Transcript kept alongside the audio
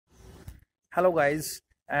Hello guys,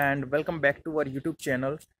 and welcome back to our YouTube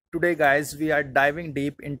channel. Today guys, we are diving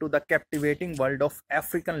deep into the captivating world of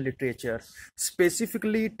African literature,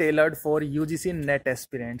 specifically tailored for UGC NET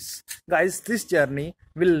aspirants. Guys, this journey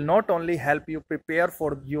will not only help you prepare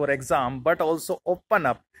for your exam but also open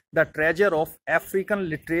up the treasure of African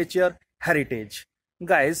literature heritage.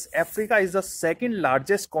 Guys, Africa is the second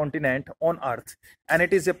largest continent on earth, and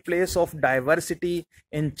it is a place of diversity,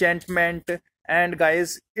 enchantment, and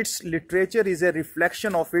guys, its literature is a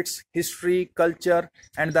reflection of its history, culture,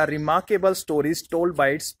 and the remarkable stories told by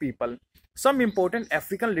its people. Some important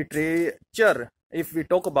African literature, if we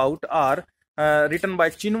talk about, are written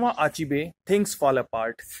by Chinua Achebe, Things Fall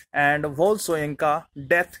Apart, and Vol Soyinka,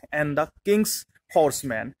 Death and the King's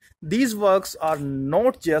Horseman. These works are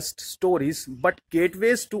not just stories but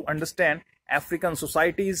gateways to understand African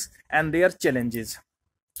societies and their challenges.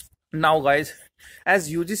 Now guys, as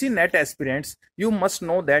UGC NET aspirants, you must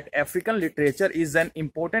know that African literature is an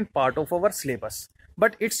important part of our syllabus.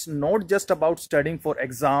 But it's not just about studying for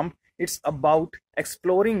exam, it's about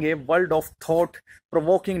exploring a world of thought,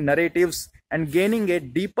 provoking narratives, and gaining a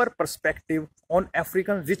deeper perspective on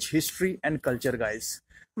African rich history and culture, guys.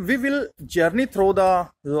 We will journey through the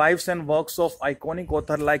lives and works of iconic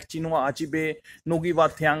authors like Chinua Achebe, Ngugi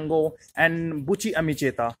Thiong'o, and Buchi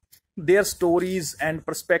Amicheta. Their stories and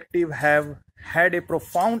perspective have had a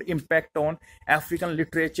profound impact on African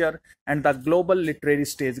literature and the global literary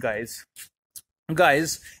stage, guys.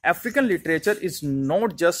 Guys, African literature is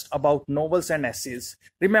not just about novels and essays.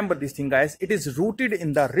 Remember this thing, guys. It is rooted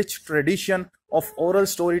in the rich tradition of oral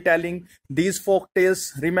storytelling. These folk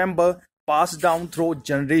tales, remember, passed down through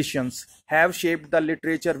generations, have shaped the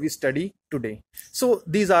literature we study today. So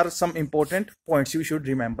these are some important points you should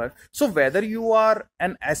remember. So whether you are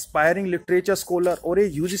an aspiring literature scholar or a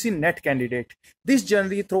UGC NET candidate, this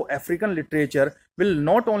journey through African literature will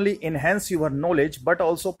not only enhance your knowledge but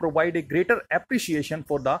also provide a greater appreciation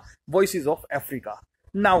for the voices of Africa.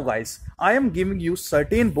 Now guys, I am giving you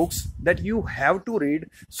certain books that you have to read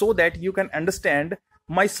so that you can understand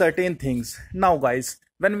my certain things. Now guys,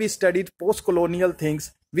 when we studied post-colonial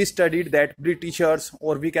things, we studied that Britishers,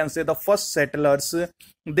 or we can say the first settlers,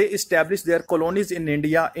 they established their colonies in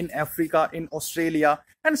India, in Africa, in Australia,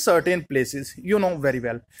 and certain places, you know very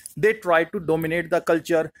well. They tried to dominate the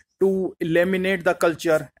culture, to eliminate the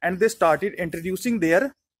culture, and they started introducing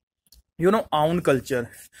their, own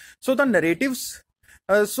culture. So the narratives,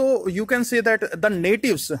 so you can say that the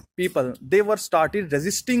natives people, they were started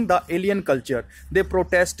resisting the alien culture. They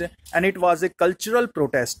protest, and it was a cultural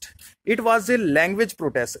protest. It was a language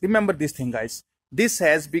protest. Remember this thing, guys. This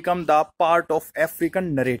has become the part of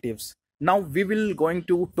African narratives. Now we will going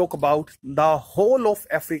to talk about the whole of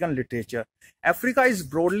African literature. Africa is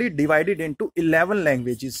broadly divided into 11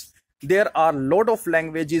 languages. There are a lot of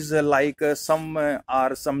languages, some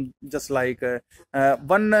are some just like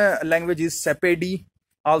one language is Sepedi,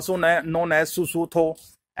 also known as Susutho,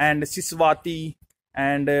 and Siswati,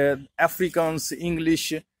 and Afrikaans,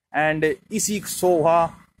 English, and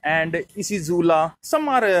Isiksoha, and Isizula. Some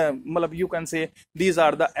are, you can say, these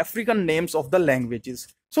are the African names of the languages.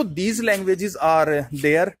 So these languages are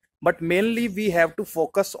there, but mainly we have to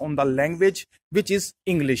focus on the language which is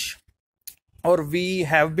English, or we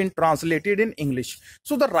have been translated in English.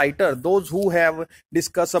 So the writer, those who have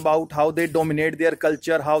discussed about how they dominate their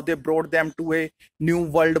culture, how they brought them to a new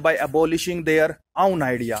world by abolishing their own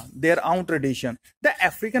idea, their own tradition. The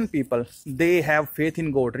African people, they have faith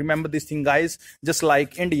in God. Remember this thing, guys. Just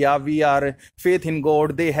like India, we are faith in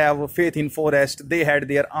God. They have faith in forest. They had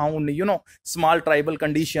their own, small tribal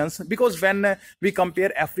conditions. Because when we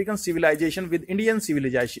compare African civilization with Indian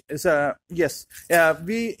civilization,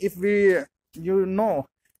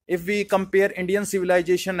 if we compare Indian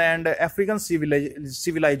civilization and African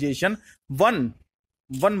civilization, one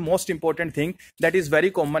most important thing that is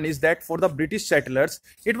very common is that for the British settlers,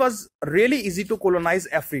 it was really easy to colonize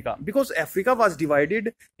Africa, because Africa was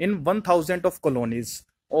divided in 1000 of colonies,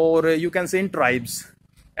 or you can say in tribes,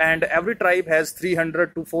 and every tribe has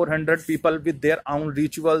 300 to 400 people with their own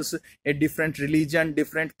rituals, a different religion,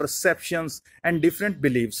 different perceptions, and different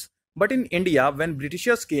beliefs. But in India, when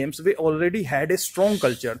Britishers came, we already had a strong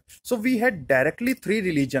culture. So we had directly three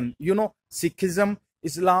religions, Sikhism,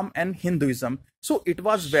 Islam, and Hinduism. So it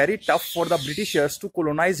was very tough for the Britishers to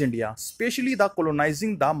colonize India, especially the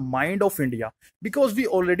colonizing the mind of India, because we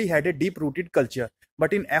already had a deep-rooted culture.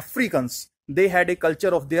 But in Africans, they had a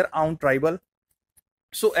culture of their own tribal.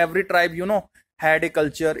 So every tribe, had a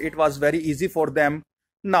culture. It was very easy for them.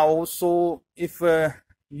 Now, so if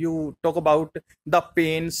you talk about the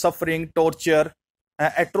pain, suffering, torture,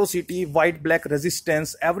 atrocity, white black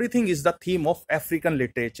resistance, everything is the theme of African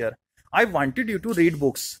literature. I wanted you to read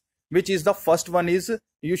books, which is the first one is,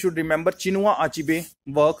 you should remember Chinua Achebe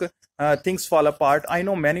work, Things Fall Apart. I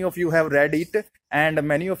know many of you have read it and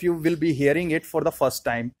many of you will be hearing it for the first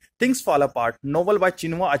time. Things Fall Apart, novel by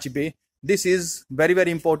Chinua Achebe. This is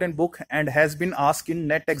very important book and has been asked in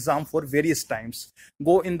net exam for various times.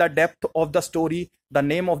 Go in the depth of the story, the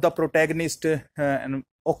name of the protagonist,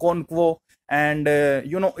 Okonkwo, and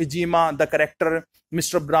Ijima, the character,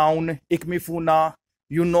 Mr. Brown, Ikmifuna,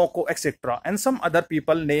 Yunoko, etc. And some other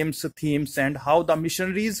people, names, themes, and how the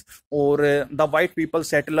missionaries or the white people,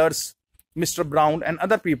 settlers, Mr. Brown and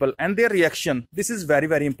other people and their reaction. This is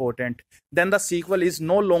very important. Then the sequel is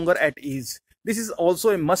No Longer at Ease. This is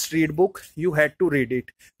also a must-read book. You had to read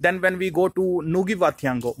it. Then when we go to Ngugi wa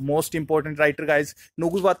Thiong'o, most important writer, guys.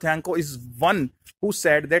 Ngugi wa Thiong'o is one who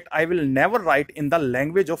said that I will never write in the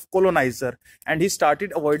language of colonizer. And he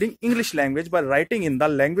started avoiding English language by writing in the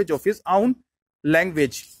language of his own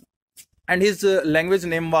language. And his language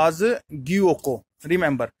name was Gyuoko.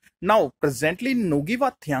 Remember. Now, presently, Ngugi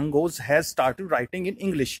wa Thiong'o has started writing in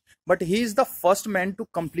English, but he is the first man to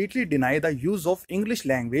completely deny the use of English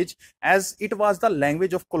language as it was the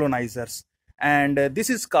language of colonizers. And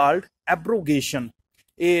this is called abrogation.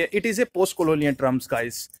 It is a post-colonial terms,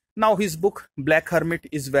 guys. Now, his book, Black Hermit,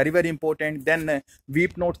 is very important. Then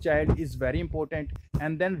Weep Not Child is very important.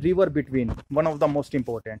 And then River Between, one of the most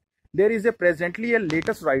important. There is presently a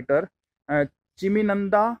latest writer,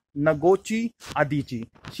 Chimamanda Ngozi Adichie.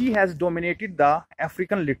 She has dominated the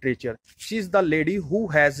African literature. She is the lady who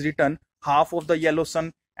has written Half of the Yellow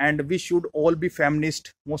Sun and We Should All Be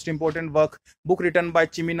Feminist. Most important book written by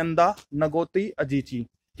Chimamanda Ngozi Adichie.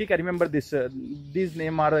 Okay, remember this. These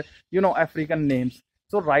names are, African names.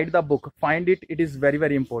 So write the book, find it. It is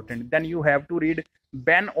very important. Then you have to read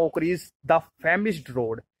Ben Okri's The Famished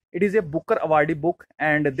Road. It is a Booker awardee book,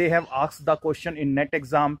 and they have asked the question in net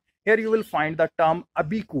exam. Here you will find the term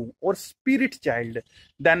Abiku or spirit child.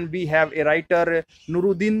 Then we have a writer,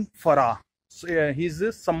 Nuruddin Farah. So, he's a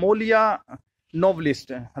Somalia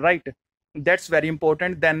novelist, right? That's very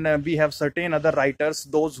important. Then we have certain other writers,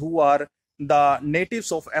 those who are the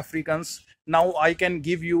natives of Africans. Now I can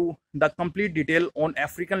give you the complete detail on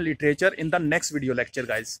African literature in the next video lecture,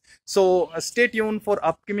 guys. So stay tuned for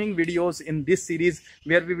upcoming videos in this series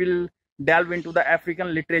where we will delve into the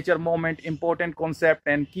African literature movement, important concept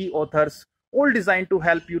and key authors, all designed to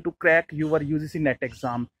help you to crack your UGC NET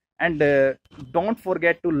exam. And don't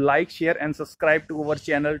forget to like, share and subscribe to our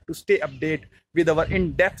channel to stay updated with our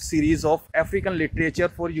in-depth series of African literature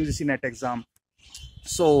for UGC NET exam.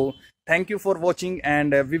 So thank you for watching,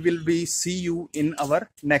 and we will see you in our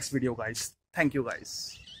next video, guys. Thank you,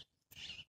 guys.